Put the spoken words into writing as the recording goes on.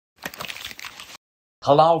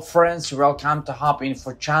Hello friends, welcome to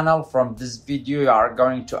hopeinfo channel. From this video you are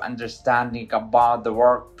going to understanding about the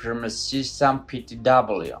work permit system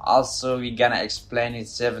PTW. Also we're gonna explain it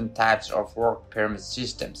 7 types of work permit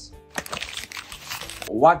systems.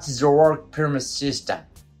 What is the work permit system?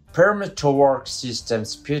 Permit to work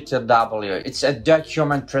systems PTW. It's a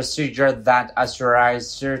document procedure that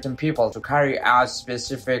authorizes certain people to carry out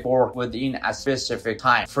specific work within a specific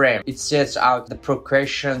time frame. It sets out the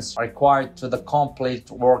precautions required to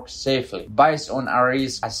complete work safely based on a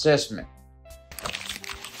risk assessment.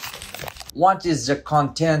 What is the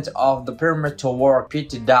content of the permit to work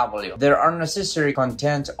PTW? There are necessary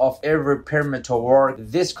content of every permit to work.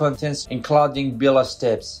 This contains including below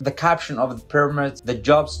steps: the caption of the permit, the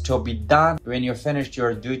jobs to be done. When you finish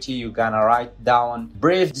your duty, you're gonna write down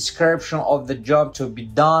brief description of the job to be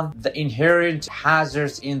done, the inherent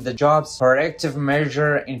hazards in the jobs, corrective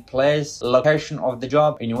measure in place, location of the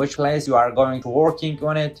job, in which place you are going to working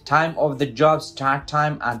on it, time of the job, start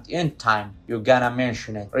time and end time. You're gonna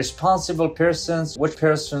mention it. Responsible persons, which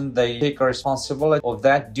person they take responsibility of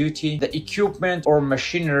that duty, the equipment or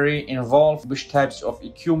machinery involved, which types of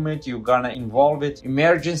equipment you're gonna involve it,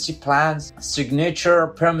 emergency plans, signature,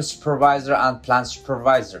 permit supervisor and plan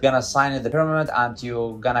supervisor. You're gonna sign the permit and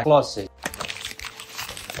you're gonna close it.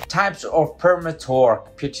 Types of permit to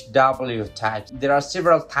work PTW types. There are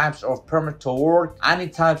several types of permit to work. Any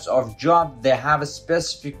types of job they have a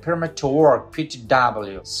specific permit to work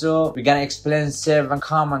PTW. So we're gonna explain 7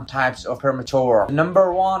 common types of permit to work.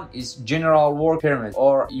 Number 1 is general work permit,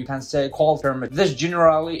 or you can say cold permit. This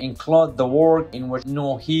generally includes the work in which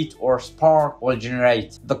no heat or spark will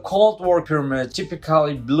generate. The cold work permit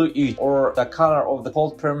typically blue-ish, or the color of the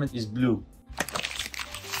cold permit is blue.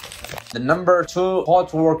 The number 2,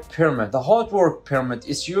 hot work permit. The hot work permit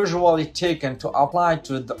is usually taken to apply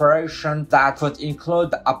to the operation that could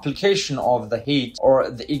include the application of the heat or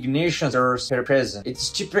the ignition source present. It's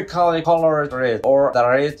typically colored red or the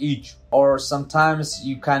red edge, or sometimes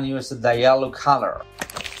you can use the yellow color.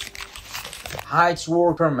 Height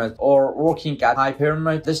work permit, or working at high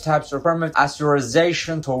permit. This type of permit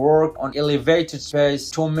authorization to work on elevated space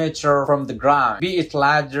 2 meters from the ground, be it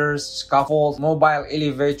ladders, scaffolds, mobile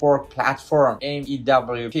elevated work platform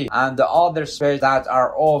MEWP, and the other space that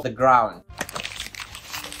are off the ground.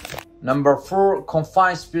 Number 4,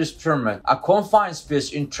 confined space permit. A confined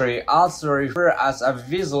space entry, also referred as a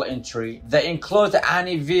vessel entry, they include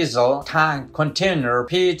any vessel, tank, container,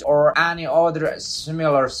 pit, or any other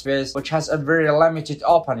similar space which has a very limited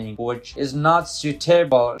opening, which is not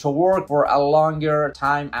suitable to work for a longer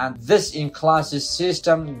time, and this in-classes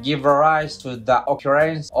system give rise to the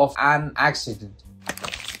occurrence of an accident.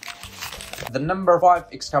 The number 5,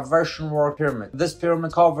 excavation work permit. This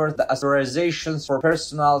permit covers the authorizations for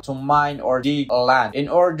personnel to mine or dig land in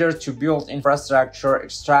order to build infrastructure,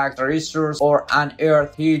 extract resources, or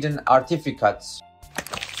unearth hidden artifacts.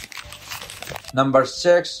 Number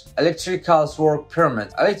 6, electrical work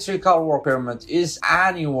permit. Electrical work permit is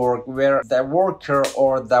any work where the worker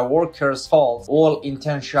or the worker's fault will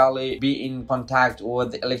intentionally be in contact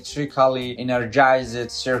with electrically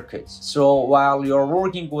energized circuits. So while you're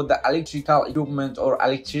working with the electrical equipment or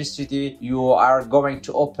electricity, you are going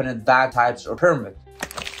to open that types of permit.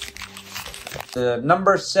 The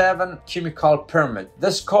number 7, chemical permit.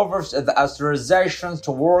 This covers the authorizations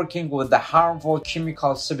to working with the harmful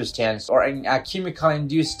chemical substance or in a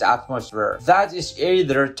chemical-induced atmosphere that is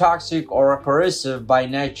either toxic or corrosive by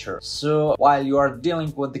nature. So while you are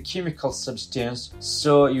dealing with the chemical substance,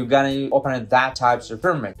 so you're gonna open that types of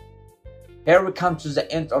permit. Here we come to the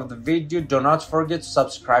end of the video. Do not forget to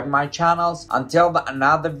subscribe my channels. Until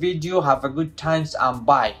another video, have a good times and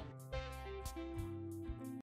bye.